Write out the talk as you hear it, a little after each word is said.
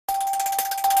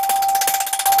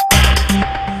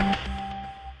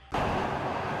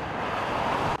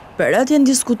Paratë janë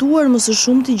diskutuar më së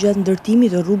shumti gjatë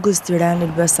ndërtimit të rrugës Tiranë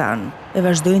Elbasan e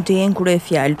vazhdojnë të jenë kurrë e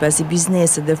fjalë pasi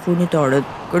bizneset dhe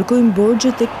furnitorët kërkojnë borxhe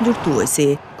tek ndërtuesi,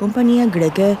 kompania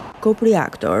greke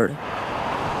Copri-Aktor.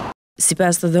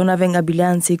 Sipas të dhënave nga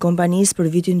bilanci i kompanisë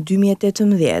për vitin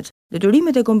 2018,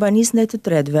 detyrimet e kompanisë ndaj të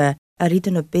tretëve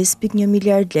arritën në 5.1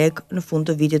 miliard lek në fund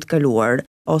të vitit kaluar,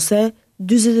 ose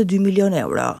 42 milion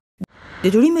euro.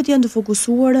 Detyrimet janë të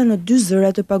fokusuara në dy zëra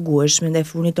të pagueshme ndaj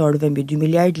furnitorëve mbi 2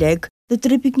 miliard lek dhe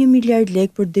 3.1 miliard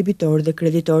lek për debitorë dhe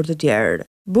kreditorë të tjerë.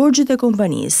 Borxhet e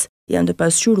kompanisë janë të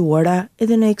pasqyruara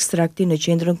edhe në ekstraktin në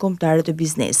qendrën kombëtare të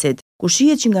biznesit, ku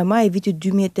shihet që nga maj i vitit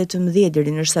 2018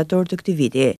 deri në shtator të këtij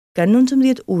viti, ka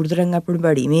 19 urdhra nga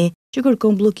përmbarimi që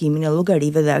kërkon bllokimin e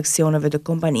llogarive dhe aksioneve të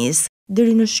kompanisë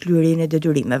deri në shlyerjen e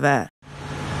detyrimeve.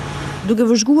 Duke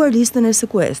vëzhguar listën e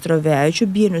sekuestrave, ajo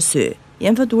që bie në sy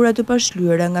janë fatura të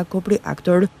pashlyera nga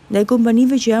Copri-Aktor ndaj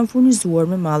kompanive që janë furnizuar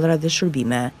me mallra dhe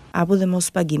shërbime, apo dhe mos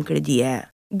pagim kredie.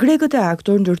 Grekët e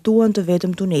Aktor ndërtuan të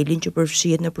vetëm tunelin që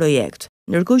përfshihet në projekt,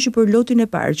 ndërkohë që për lotin e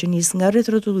parë që nis nga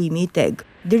rrethrotullimi i Teg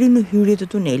deri në hyrje të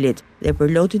tunelit dhe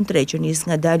për lotin 3 që nis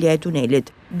nga dalja e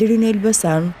tunelit deri në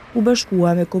Elbasan u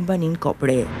bashkua me kompaninë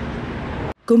Copri.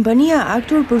 Kompania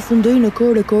Aktor përfundoi në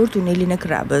kohë rekord tunelin e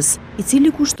Krabës, i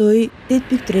cili kushtoi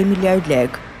 8.3 miliard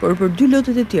lek, por për dy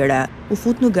lotet e tjera u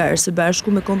fut në garë së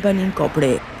bashku me kompaninë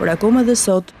Copri, por akoma dhe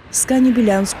sot s'ka një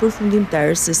bilans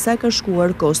përfundimtar se sa ka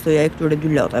shkuar kostoja e këtyre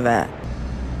dy loteve.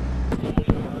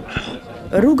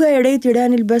 Rruga e re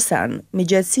Tiranë Elbasan, me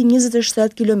gjatësi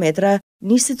 27 km,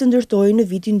 nisi të ndërtohej në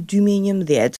vitin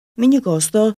 2011 me një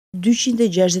kosto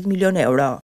 260 milion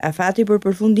euro. Afati për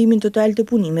përfundimin total të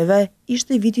punimeve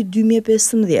ishte viti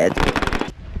 2015.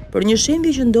 Për një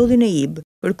shembje që ndodhi në IB,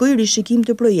 kërkoi rishikim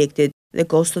të projektit dhe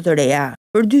kosto të reja.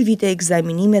 Për 2 vite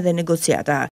ekzaminime dhe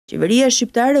negociata, qeveria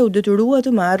shqiptare u detyrua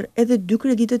të marrë edhe 2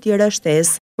 kredi të tjera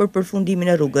shtesë për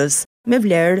përfundimin e rrugës, me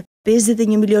vlerë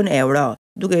 51 milion euro,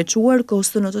 duke e çuar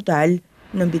koston në total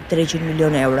në mbi 300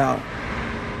 milion euro.